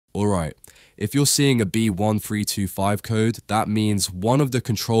Alright, if you're seeing a B1325 code, that means one of the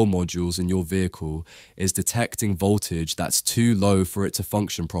control modules in your vehicle is detecting voltage that's too low for it to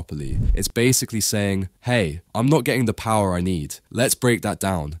function properly. It's basically saying, hey, I'm not getting the power I need. Let's break that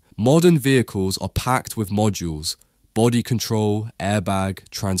down. Modern vehicles are packed with modules: body control, airbag,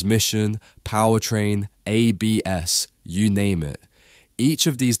 transmission, powertrain, ABS, you name it. Each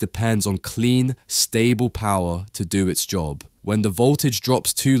of these depends on clean, stable power to do its job. When the voltage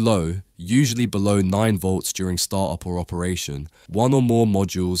drops too low, usually below 9 volts during startup or operation, one or more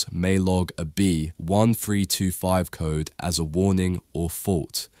modules may log a B1325 code as a warning or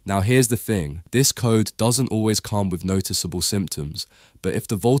fault. Now here's the thing, this code doesn't always come with noticeable symptoms, but if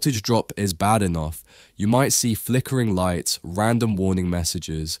the voltage drop is bad enough, you might see flickering lights, random warning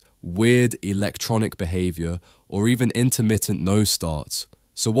messages, weird electronic behavior, or even intermittent no starts.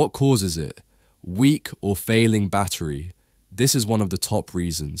 So what causes it? Weak or failing battery. This is one of the top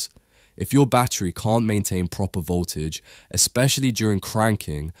reasons. If your battery can't maintain proper voltage, especially during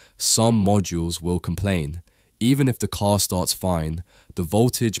cranking, some modules will complain. Even if the car starts fine, the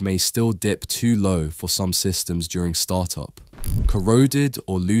voltage may still dip too low for some systems during startup. Corroded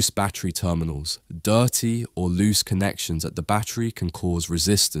or loose battery terminals. Dirty or loose connections at the battery can cause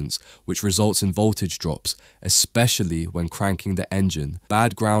resistance, which results in voltage drops, especially when cranking the engine.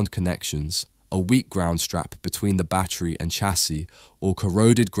 Bad ground connections. A weak ground strap between the battery and chassis, or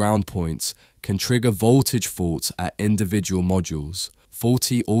corroded ground points can trigger voltage faults at individual modules.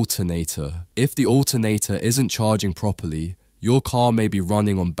 Faulty alternator. If the alternator isn't charging properly, your car may be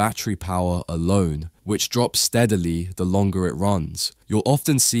running on battery power alone, which drops steadily the longer it runs. You'll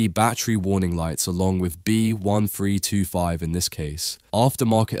often see battery warning lights along with B1325 in this case.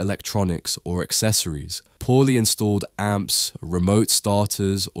 Aftermarket electronics or accessories. Poorly installed amps, remote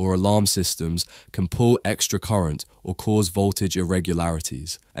starters, or alarm systems can pull extra current or cause voltage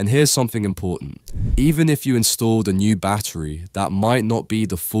irregularities. And here's something important. Even if you installed a new battery, that might not be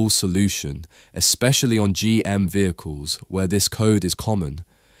the full solution, especially on GM vehicles where this code is common.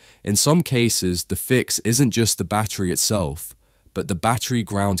 In some cases, the fix isn't just the battery itself, but the battery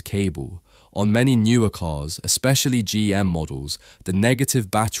ground cable. On many newer cars, especially GM models, the negative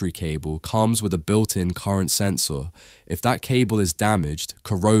battery cable comes with a built-in current sensor. If that cable is damaged,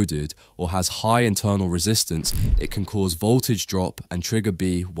 corroded, or has high internal resistance, it can cause voltage drop and trigger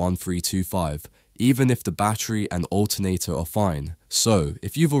B1325, even if the battery and alternator are fine. So,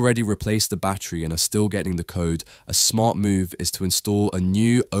 if you've already replaced the battery and are still getting the code, a smart move is to install a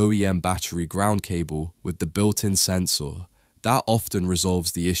new OEM battery ground cable with the built-in sensor. That often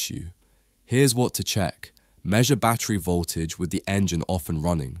resolves the issue. Here's what to check. Measure battery voltage with the engine off and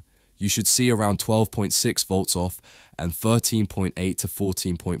running. You should see around 12.6 volts off and 13.8 to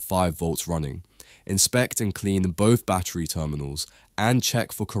 14.5 volts running. Inspect and clean both battery terminals and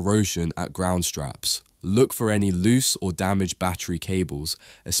check for corrosion at ground straps. Look for any loose or damaged battery cables,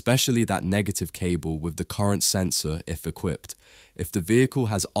 especially that negative cable with the current sensor if equipped. If the vehicle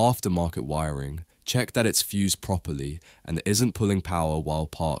has aftermarket wiring, check that it's fused properly and isn't pulling power while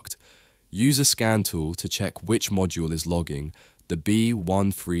parked. Use a scan tool to check which module is logging the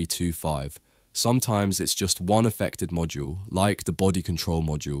B1325. Sometimes it's just one affected module, like the body control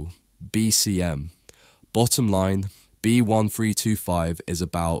module, BCM. Bottom line, B1325 is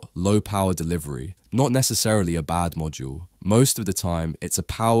about low power delivery, not necessarily a bad module. Most of the time, it's a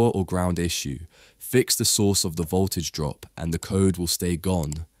power or ground issue. Fix the source of the voltage drop and the code will stay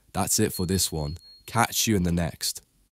gone. That's it for this one. Catch you in the next.